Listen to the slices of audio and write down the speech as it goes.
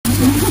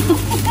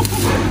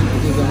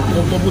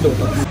么不懂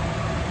的。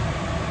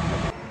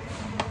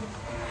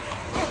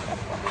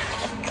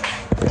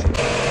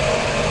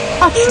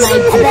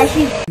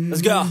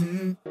Let's go.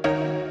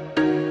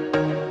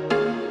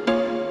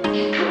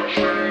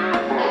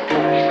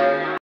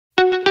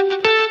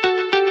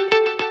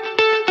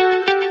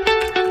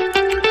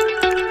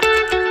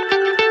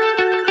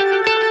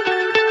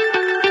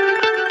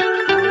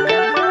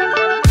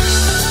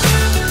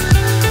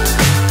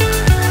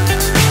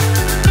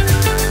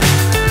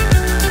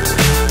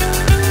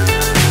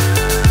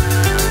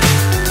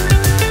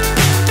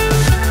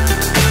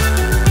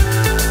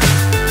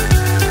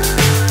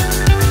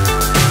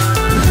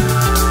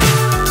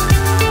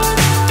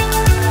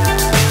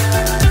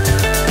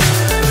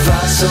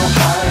 So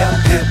high I'm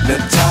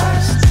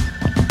hypnotized.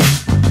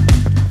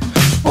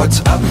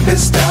 What's up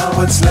is down,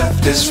 what's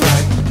left is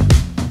right.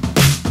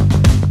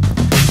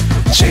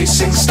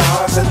 Chasing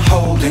stars and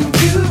holding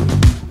you.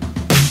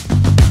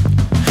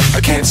 I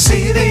can't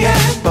see the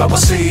end, but we'll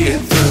see it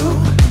through.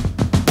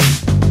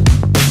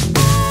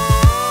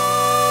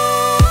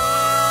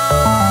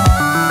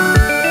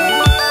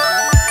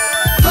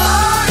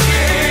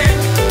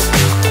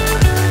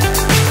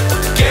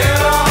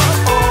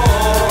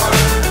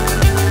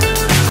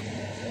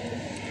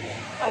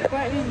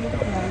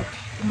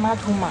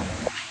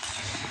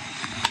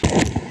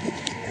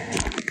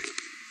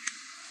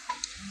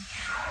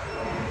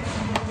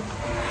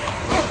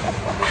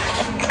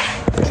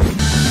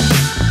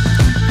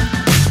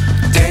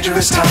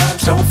 Dangerous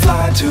times, don't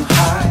fly too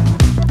high.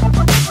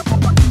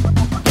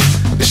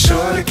 Be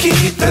sure to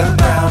keep the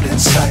ground in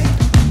sight.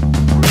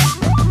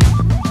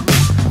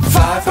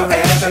 Fly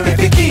forever if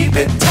you keep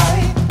it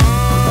tight.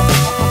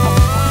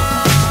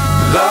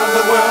 Love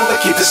the world, but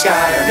keep the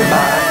sky on your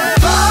mind.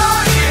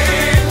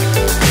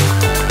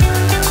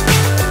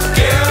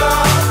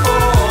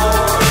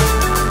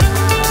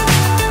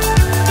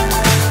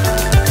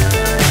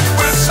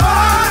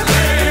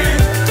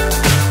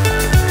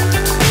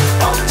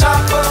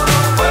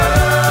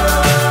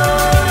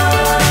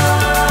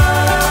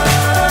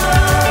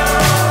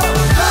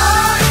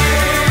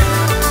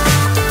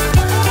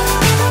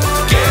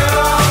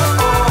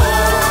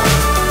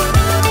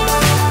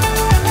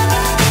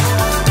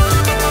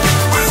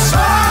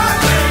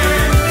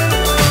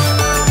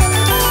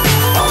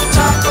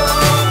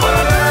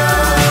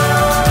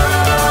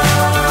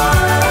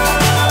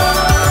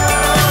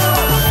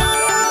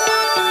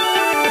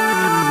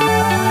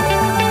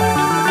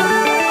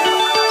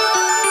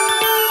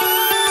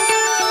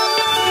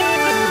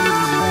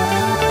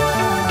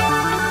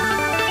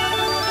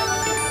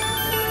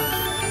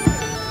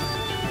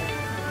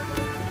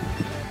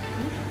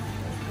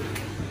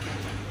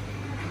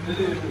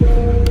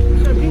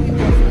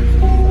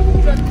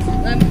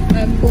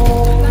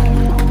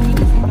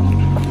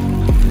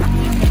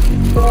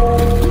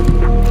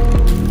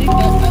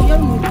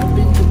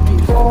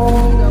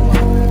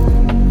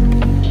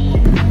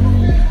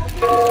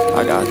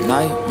 I got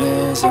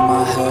nightmares in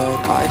my head,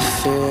 I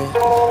fear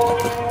that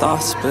the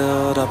thoughts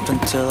build up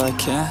until I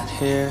can't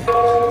hear,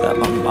 that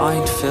my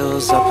mind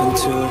fills up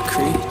into a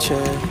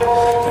creature,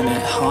 and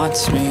it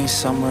haunts me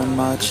somewhere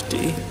much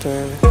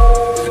deeper.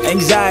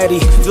 Anxiety,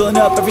 filling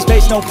up every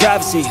space, no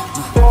privacy.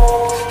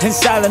 And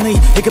silently,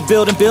 it could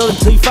build and build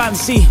until you finally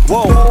see.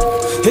 Whoa,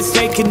 it's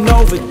taking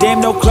over,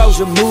 damn no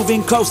closure,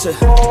 moving closer.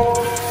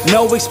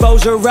 No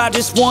exposure, I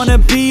just wanna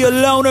be a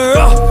loner.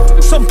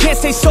 Some can't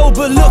stay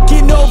sober,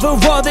 looking over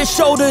all their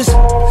shoulders,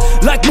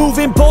 like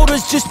moving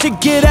boulders just to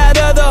get out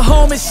of the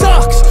home. It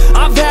sucks,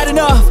 I've had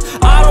enough,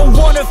 I don't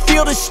wanna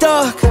feel the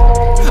stuck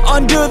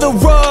under the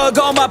rug,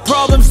 all my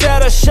problems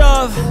that I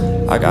shove.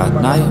 I got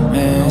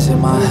nightmares in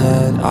my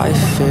head, I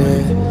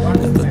fear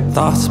that the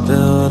thoughts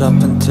build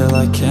up until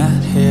I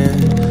can't hear,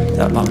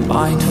 that my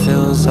mind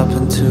fills up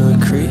into a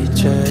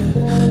creature,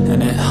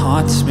 and it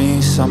haunts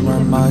me somewhere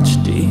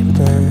much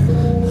deeper.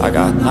 I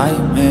got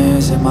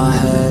nightmares in my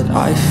head,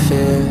 I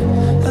fear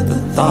that the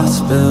thoughts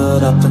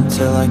build up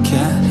until I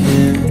can't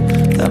hear,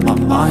 that my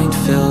mind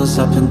fills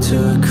up into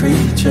a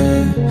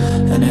creature,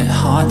 and it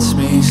haunts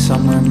me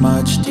somewhere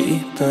much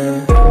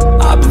deeper.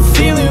 I've been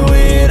feeling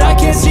weird, I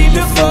can't seem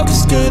to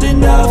focus good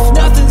enough.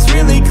 Nothing's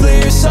really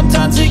clear,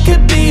 sometimes it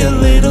could be a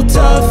little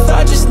tough.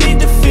 I just need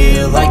to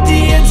feel like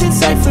the end's in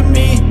sight for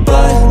me,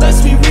 but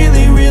let's be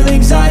really real,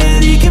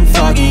 anxiety can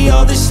foggy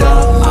all this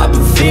stuff. I've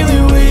been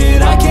feeling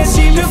weird, I can't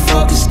seem to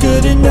focus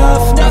good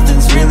enough.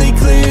 Nothing's really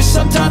clear,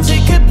 sometimes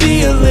it could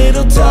be a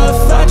little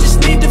tough. I just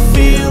need to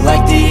feel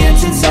like the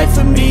end's in sight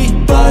for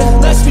me,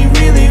 but let's be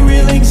really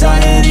real,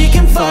 anxiety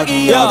can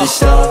foggy all this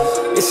stuff.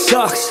 It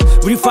sucks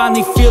when you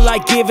finally feel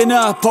like giving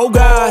up. Oh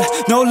God,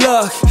 no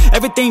luck,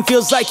 everything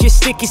feels like you're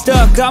sticky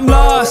stuck. I'm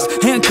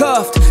lost,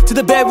 handcuffed to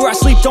the bed where I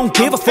sleep, don't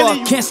give a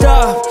fuck. Can't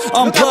stop,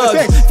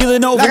 unplugged,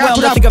 feeling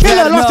overwhelmed, I think I've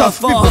had enough.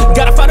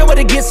 Gotta find a way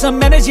to get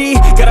some energy,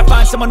 gotta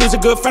find someone who's a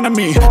good friend of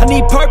me. I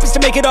need purpose to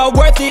make it all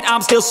worth it,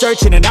 I'm still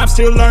searching and I'm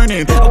still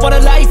learning. I want a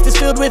life that's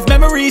filled with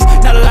memories,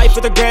 not a life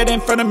with regret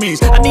and frenemies.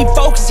 I need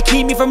focus to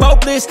keep me from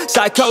hopeless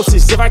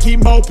psychosis if I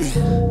keep moping.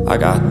 I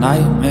got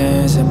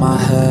nightmares in my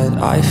head,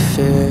 I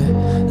fear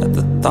that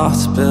the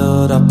thoughts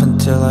build up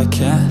until I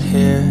can't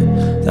hear,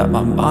 that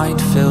my mind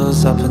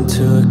fills up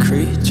into a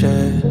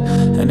creature,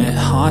 and it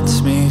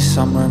haunts me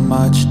somewhere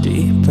much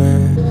deeper.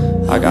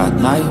 I got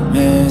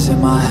nightmares in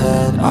my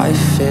head, I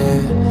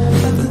fear,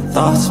 that the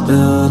thoughts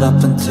build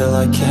up until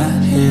I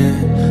can't hear,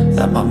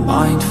 that my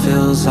mind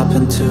fills up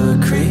into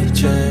a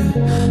creature,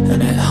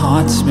 and it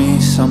haunts me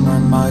somewhere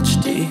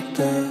much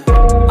deeper.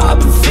 I've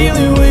been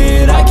feeling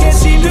weird, I can't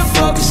seem to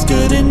focus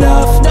good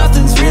enough.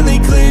 Nothing's really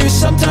clear,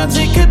 sometimes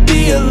it could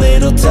be a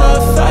little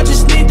tough. I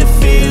just need to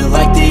feel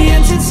like the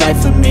end's in sight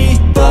for me,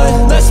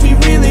 but let's be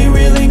really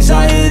real,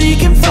 anxiety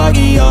can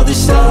foggy all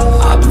this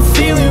stuff. I've been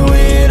feeling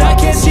weird, I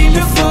can't seem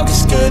to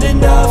focus good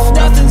enough.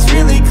 Nothing's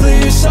really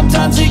clear,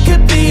 sometimes it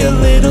could be a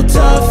little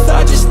tough.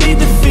 I just need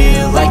to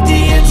feel like the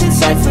end's in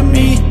sight for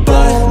me,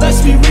 but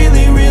let's be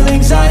really real,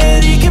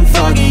 anxiety can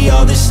foggy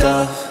all this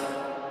stuff.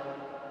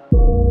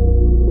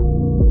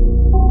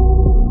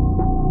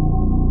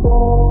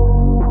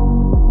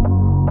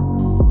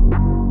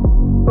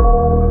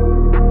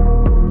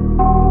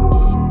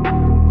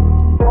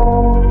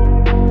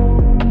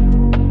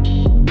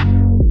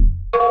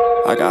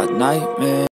 I got nightmares.